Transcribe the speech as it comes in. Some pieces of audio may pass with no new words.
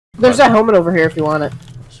There's a helmet over here if you want it.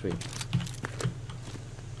 Sweet.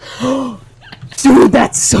 Dude,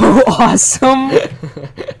 that's so awesome!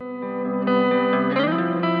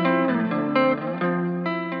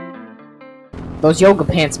 Those yoga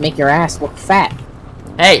pants make your ass look fat.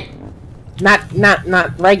 Hey!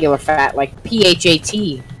 Not regular fat, like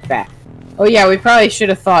PHAT fat. Oh yeah, we probably should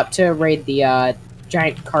have thought to raid the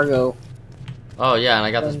giant cargo. Oh yeah, and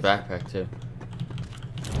I got this backpack too.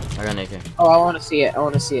 I got naked. Oh, I want to see it. I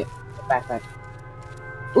want to see it. The backpack.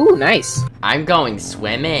 Ooh, nice. I'm going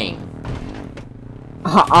swimming.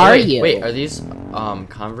 Are you? Wait, are these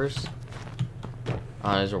Converse?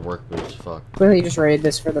 Oh, these are work boots. Fuck. Clearly just raided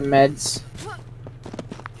this for the meds.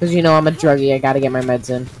 Cause you know I'm a druggie. I gotta get my meds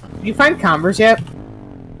in. Did you find Converse yet?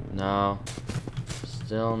 No.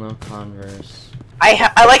 Still no Converse.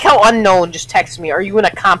 I like how Unknown just texts me, are you in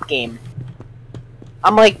a comp game?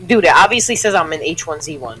 I'm like, dude, it obviously says I'm in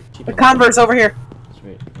H1Z1. The Converse over here.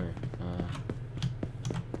 Sweet. Where?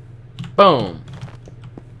 Boom.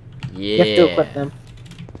 Yeah. You have to equip them.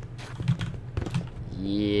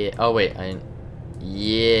 Yeah. Oh wait, I.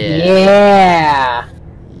 Yeah. Yeah.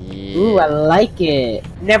 Yeah. Ooh, I like it.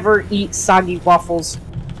 Never eat soggy waffles.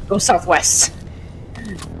 Go southwest.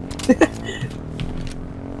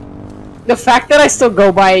 The fact that I still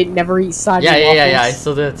go by never eat soggy waffles. Yeah, I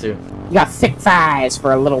still do it too. You got thick thighs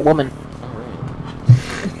for a little woman.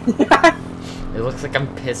 Alright. It looks like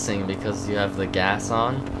I'm pissing because you have the gas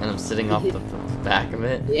on and I'm sitting off the back of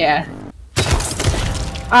it. Yeah.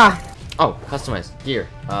 Ah. Oh, customized gear.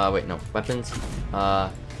 Wait, no. Weapons.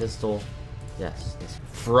 Pistol. Yes.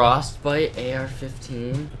 Frostbite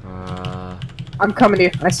AR-15. I'm coming to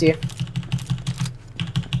you. I see you.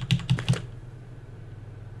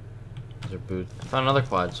 Those are boots. I found another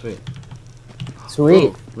quad. Sweet. Sweet.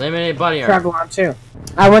 Ooh, laminated body armor. Travel on too.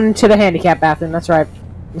 I went into the handicap bathroom. That's right.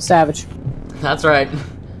 I'm a savage. That's right.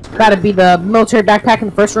 Gotta be the military backpack in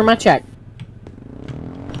the first room I check.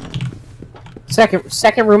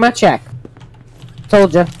 Second room I check.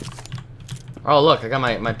 Told ya. Oh look, I got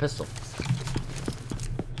my pistol.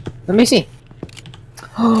 Let me see.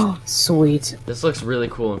 Oh, sweet. This looks really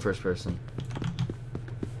cool in first person.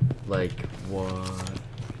 Like what?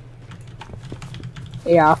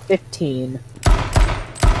 Yeah, 15.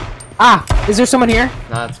 Ah, is there someone here?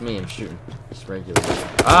 Nah, it's me. I'm shooting. Just regular.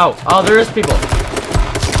 Oh, oh, there is people.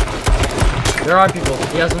 There are people.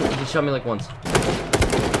 He hasn't. He shot me like once.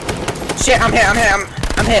 Shit, I'm hit.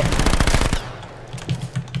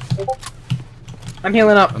 I'm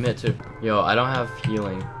healing up. I'm hit too. Yo, I don't have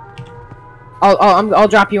healing. I'll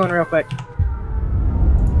drop you in real quick.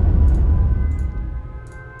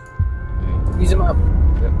 Use them up.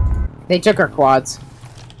 Yep. They took our quads.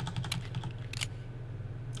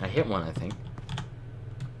 I hit one, I think.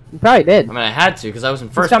 You probably did. I mean, I had to because I was in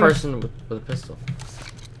first person with a pistol.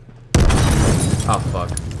 Oh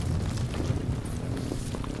fuck.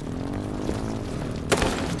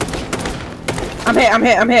 I'm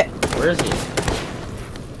hit. Where is he?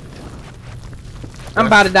 I'm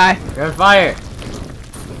about to die. You're on fire.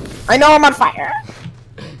 I know I'm on fire.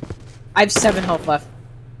 I have 7 health left.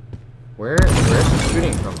 Where's he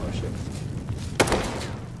shooting from? Oh shit.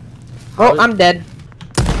 Oh, I'm dead.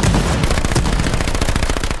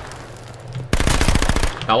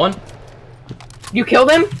 Got one? You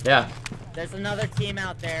killed him? Yeah. There's another team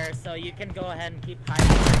out there, so you can go ahead and keep hiding.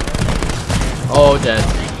 Oh, dead.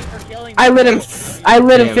 Thank you for killing me. I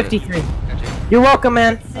lit him 53. You're welcome,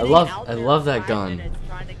 man. I love that gun.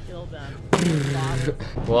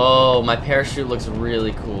 Whoa, my parachute looks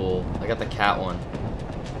really cool. I got the cat one.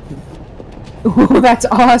 Ooh, that's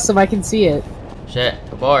awesome. I can see it. Shit,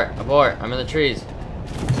 abort, I'm in the trees.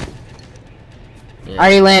 Yeah. I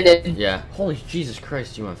already landed. Yeah. Holy Jesus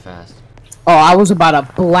Christ, you went fast. Oh, I was about to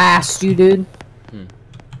blast you, dude. Hmm.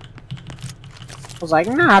 I was like,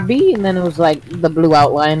 nah, B, and then it was like the blue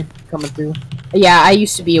outline coming through. Yeah, I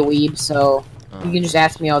used to be a weeb, so you can just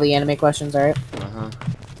ask me all the anime questions, alright? Uh-huh.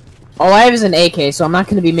 All I have is an AK, so I'm not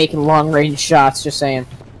going to be making long-range shots, just saying.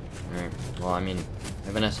 Alright. Well, I mean, I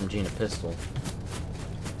have an SMG and a pistol.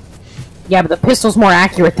 Yeah, but the pistol's more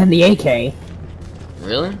accurate than the AK.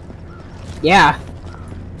 Really? Yeah.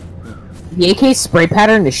 The AK spray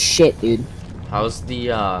pattern is shit, dude. How's the,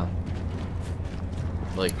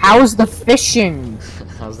 like... How's the fishing?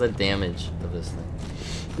 How's the damage of this thing?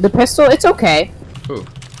 The pistol, it's okay. Ooh.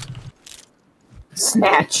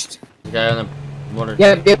 Snatched. The guy on the water.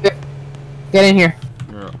 Yep. Get in here.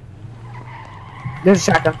 No. There's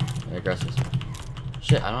a shotgun. Yeah, aggressors.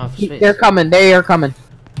 Shit, I don't have space. They're coming. They are coming.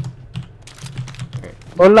 Okay.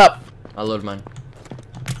 Load it up. I'll load mine.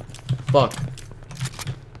 Fuck.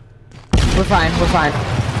 We're fine.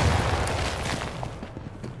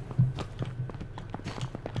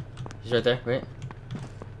 He's right there. Wait.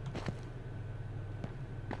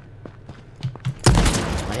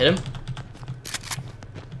 I hit him.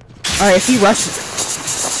 Alright, if he rushes.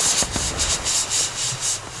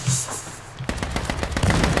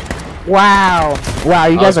 Wow. Wow,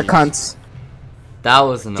 you guys are cunts. That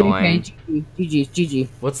was annoying. GG.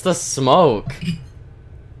 What's the smoke?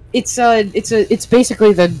 It's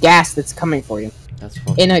basically the gas that's coming for you. That's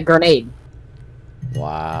fucking... In a grenade.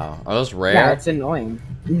 Wow. Are those rare? Yeah, it's annoying.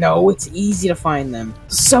 No, it's easy to find them.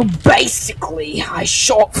 So basically, I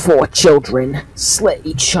shot 4 children, slit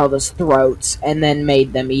each other's throats, and then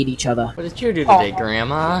made them eat each other. What did you do today,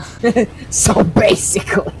 Grandma? So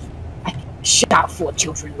basically, I shot 4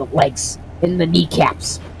 children in the legs, in the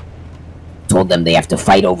kneecaps. Told them they have to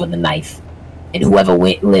fight over the knife, and whoever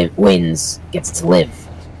wins gets to live.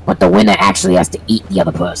 But the winner actually has to eat the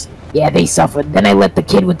other person. Yeah, they suffered. Then I let the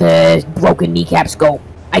kid with the broken kneecaps go.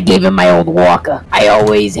 I gave him my old walker. I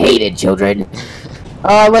always hated children.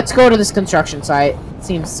 Let's go to this construction site.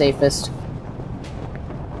 Seems safest.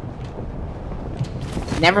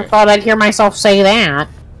 Never thought I'd hear myself say that.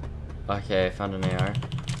 Okay, I found an AR.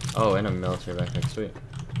 Oh, and a military backpack. Sweet.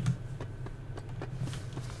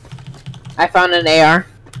 I found an AR.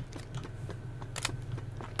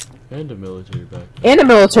 And a military backpack. And a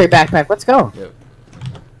military backpack. Let's go. Yep.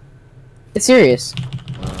 It's serious.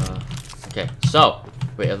 Okay, so.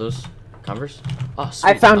 Wait, are those Converse? Oh, sweet.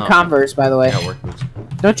 I found Converse, by the way. Yeah, work boots.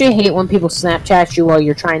 Don't you hate when people Snapchat you while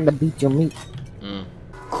you're trying to beat your meat? Mm.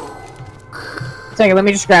 Second, let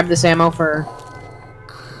me just grab this ammo for...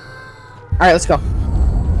 Alright, let's go.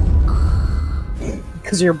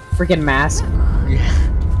 Because you're freaking mask. Yeah.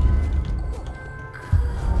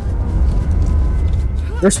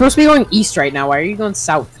 We're supposed to be going east right now. Why are you going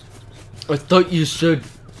south? I thought you said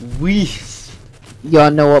we. You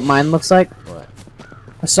all know what mine looks like? What?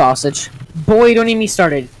 A sausage. Boy, don't even me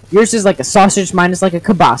started. Yours is like a sausage, mine is like a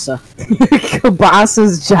kielbasa.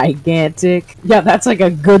 Kielbasa's gigantic. Yeah, that's like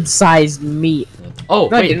a good-sized meat. Oh,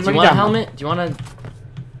 no, wait, do you want a helmet? Do you want a...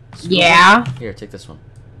 Yeah. Here, take this one.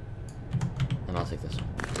 And I'll take this one.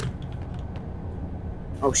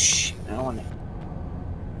 Oh, shit. I don't want it.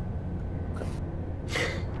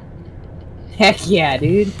 Heck yeah,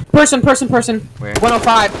 dude. Person. Where?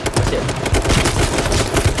 105. Okay.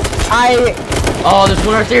 Oh, there's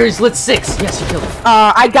one right there. He's lit 6. Yes, you killed him.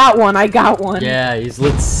 I got one. Yeah, he's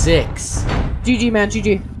lit 6. GG, man.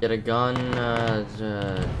 GG. Get a gun,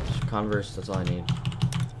 Converse. That's all I need.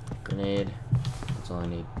 Grenade. That's all I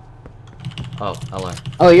need. Oh, LR.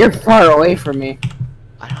 Oh, you're far away from me.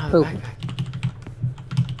 I don't have a backpack.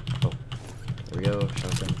 Oh. There we go.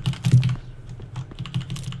 Shotgun.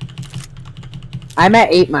 I'm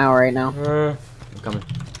at 8 Mile right now. I'm coming.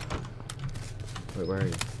 Wait, where are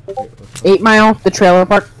you? Wait, 8 Mile, the trailer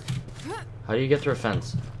park. how do you get through a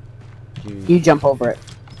fence? You jump over it.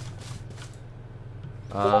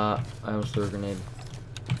 I almost threw a grenade.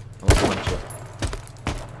 I almost punch it.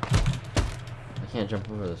 I can't jump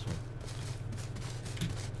over this one.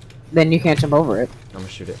 Then you can't jump over it. I'm gonna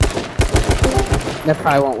shoot it. That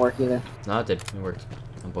probably won't work either. No, it did. It worked.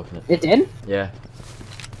 I'm booking it. It did? Yeah.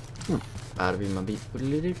 Hmm. That'll be my beat.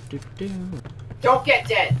 Don't get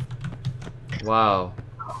dead. Wow.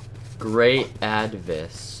 Great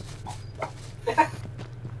advice.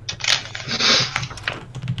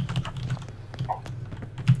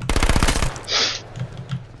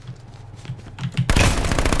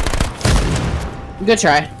 Good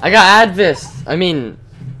try. I got advice. I mean,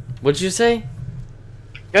 what'd you say?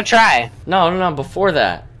 Good try. No, before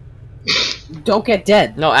that. Don't get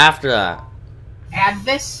dead. No, after that.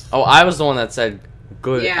 Advis? Oh, I was the one that said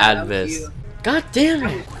good Yeah, advice. God damn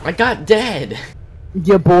it. I got dead.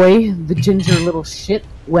 Your boy, the ginger little shit,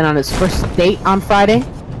 went on his first date on Friday.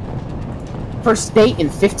 First date in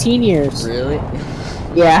 15 years. Really?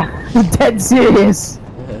 Yeah, dead serious.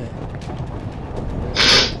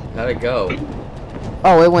 How'd it go?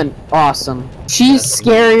 Oh, it went awesome. She's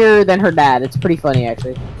scarier than her dad. It's pretty funny,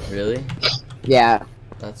 actually. Really? Yeah.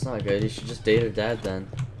 That's not good. You should just date her dad then.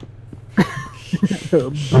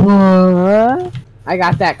 I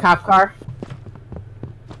got that cop car.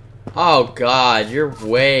 Oh god, you're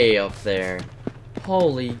way up there.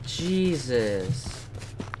 Holy Jesus.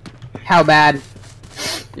 How bad?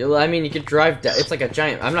 I mean, you could drive down. It's like a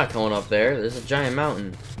giant. I'm not going up there. There's a giant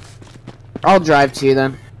mountain. I'll drive to you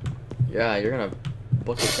then. Yeah, you're gonna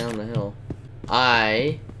book it down the hill.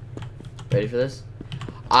 Ready for this?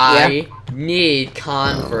 I need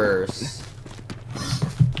Converse.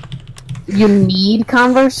 You need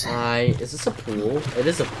Converse? Is this a pool? It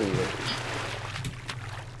is a pool.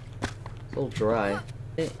 It's a little dry.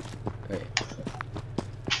 Hey, wait.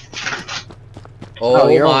 Oh,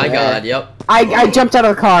 you're my over god, there. yep. I jumped out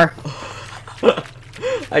of the car.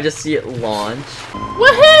 I just see it launch.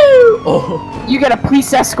 Woohoo! Oh. You get a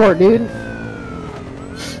police escort, dude.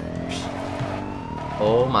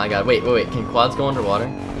 Oh my god. Wait. Can quads go underwater?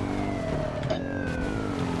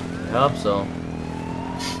 I hope so.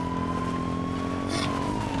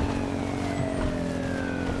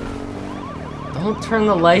 Don't turn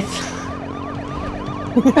the lights.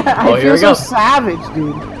 I here feel we so go. savage,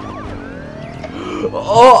 dude.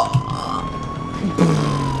 Oh.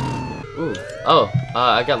 Ooh. Oh.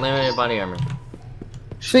 I got laminated body armor.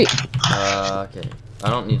 Sweet. Okay. I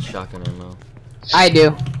don't need shotgun ammo. I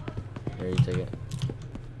do. Here, you take it.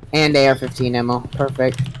 And AR-15 ammo.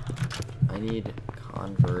 Perfect. I need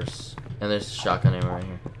Converse. And there's shotgun ammo right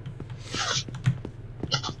here.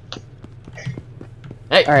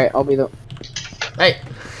 Hey! Alright, I'll be the... Hey!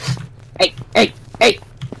 Hey!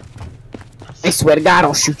 I swear to God,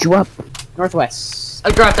 I'll shoot you up. Northwest.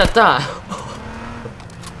 I got that.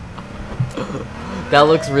 That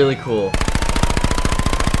looks really cool.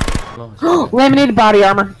 Laminated body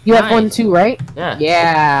armor. You have one Nice. too, right? Yeah.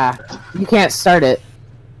 Yeah. You can't start it.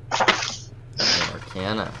 Or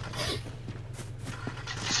can I?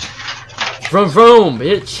 Vroom vroom,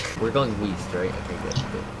 bitch! We're going east, right? Okay, good.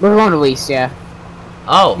 We're going to East, yeah.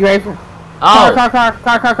 Oh! You ready for... Oh!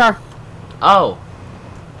 Car. Oh!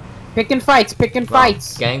 Picking fights.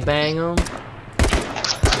 Gangbang them?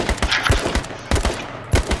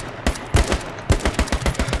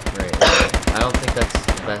 Right. I don't think that's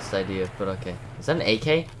the best idea, but okay. Is that an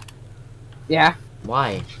AK? Yeah.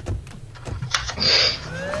 Why?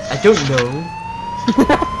 I don't know.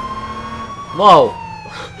 Whoa!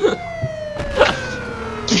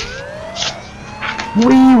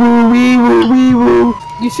 Wee woo.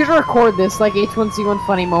 You should record this like H1Z1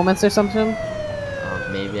 funny moments or something. Oh,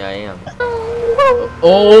 maybe I am.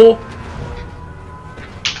 Oh!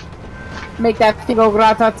 Make that thing go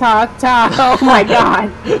grata-ta-ta. Oh my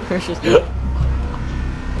god.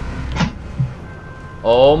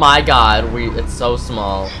 Oh my god, it's so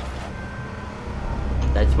small.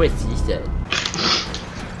 That's what she said.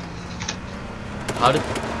 How did...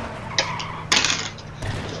 I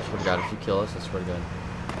swear to god, if you kill us, I swear to god.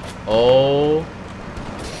 Oh...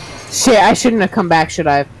 Shit, I shouldn't have come back, should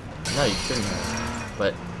I? No, you shouldn't have.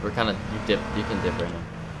 But we're kinda... you can dip right now.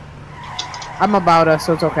 I'm about us,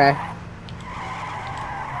 so it's okay.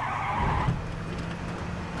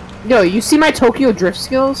 Yo, you see my Tokyo drift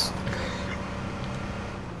skills?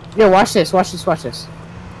 Yo, watch this.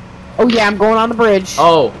 Oh yeah, I'm going on the bridge.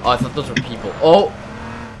 Oh, I thought those were people. Oh!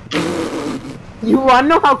 You wanna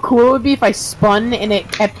know how cool it would be if I spun and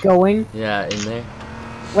it kept going? Yeah, in there.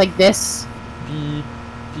 Like this? Beep,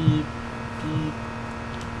 beep, beep.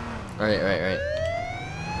 Right.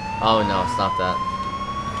 Oh no, stop that.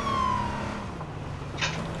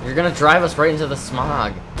 You're gonna drive us right into the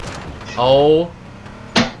smog. Oh.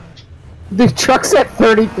 The truck's at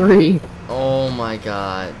 33. Oh my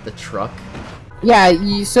god. The truck? Yeah,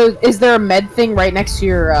 so is there a med thing right next to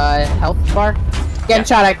your health bar? Getting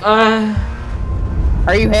shot at.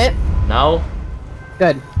 Are you hit? No.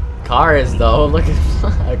 Good. Car is though. Look at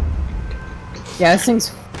smog. Yeah, this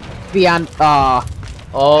thing's beyond. Oh.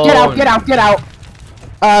 Get out.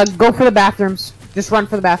 Go for the bathrooms. Just run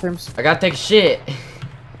for the bathrooms. I gotta take a shit.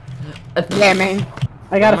 Yeah, man.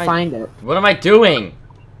 I gotta find it. What am I doing?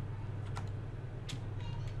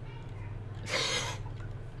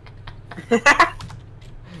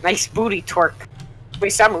 Nice booty twerk.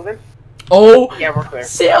 Wait, stop moving. Oh. Yeah, we're clear.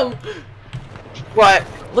 Sam. What?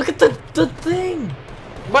 Look at the thing.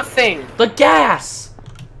 What thing? The gas.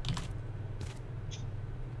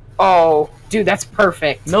 Oh, dude, that's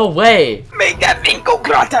perfect. No way. Make that thing go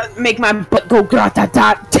grata. Make my butt go grata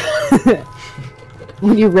ta.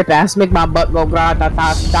 When you rip ass, make my butt go grata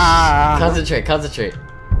ta ta. Concentrate.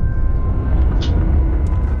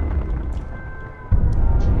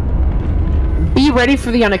 Be ready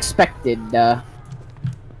for the unexpected.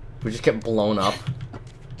 We just get blown up.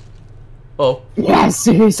 Oh. Yes,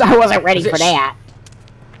 I wasn't ready for that.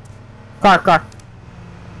 Car.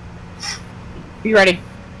 Be ready.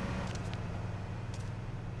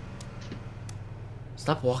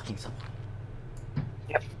 Stop walking.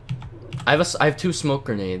 Yep. I have 2 smoke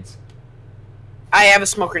grenades. I have a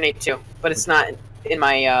smoke grenade too, but it's not in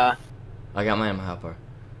my. I got my ammo hopper.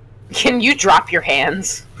 Can you drop your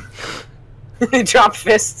hands? Drop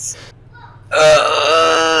fists.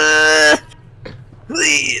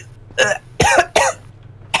 Please.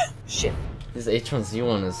 Shit. This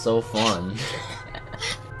H1Z1 is so fun.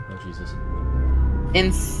 Oh Jesus.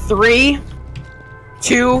 In 3,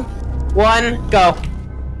 2, 1, go.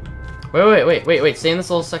 Wait. Stay in this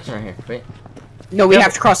little section right here. Wait. No, we Yep.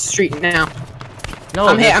 have to cross the street now. No,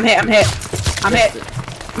 I'm hit. I'm hit. I'm hit. I'm hit.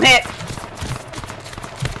 I'm hit.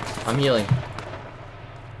 I'm healing.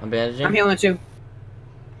 I'm bandaging. I'm healing too.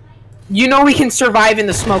 You know we can survive in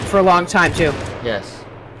the smoke for a long time too. Yes.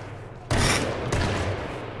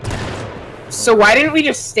 So why didn't we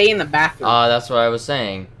just stay in the bathroom? That's what I was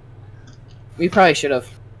saying. We probably should have.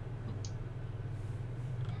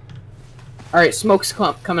 Alright, smoke's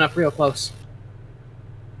coming up real close.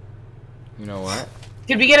 You know what?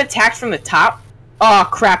 Did we get attacked from the top? Oh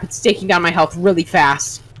crap, it's taking down my health really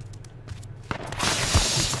fast.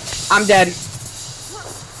 I'm dead.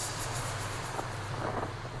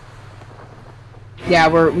 Yeah,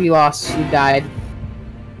 we lost. We died.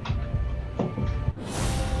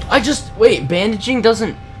 Wait, bandaging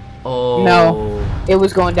doesn't... Oh. No. It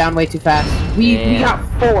was going down way too fast. We got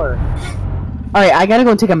 4. Alright, I gotta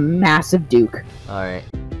go and take a massive duke. Alright.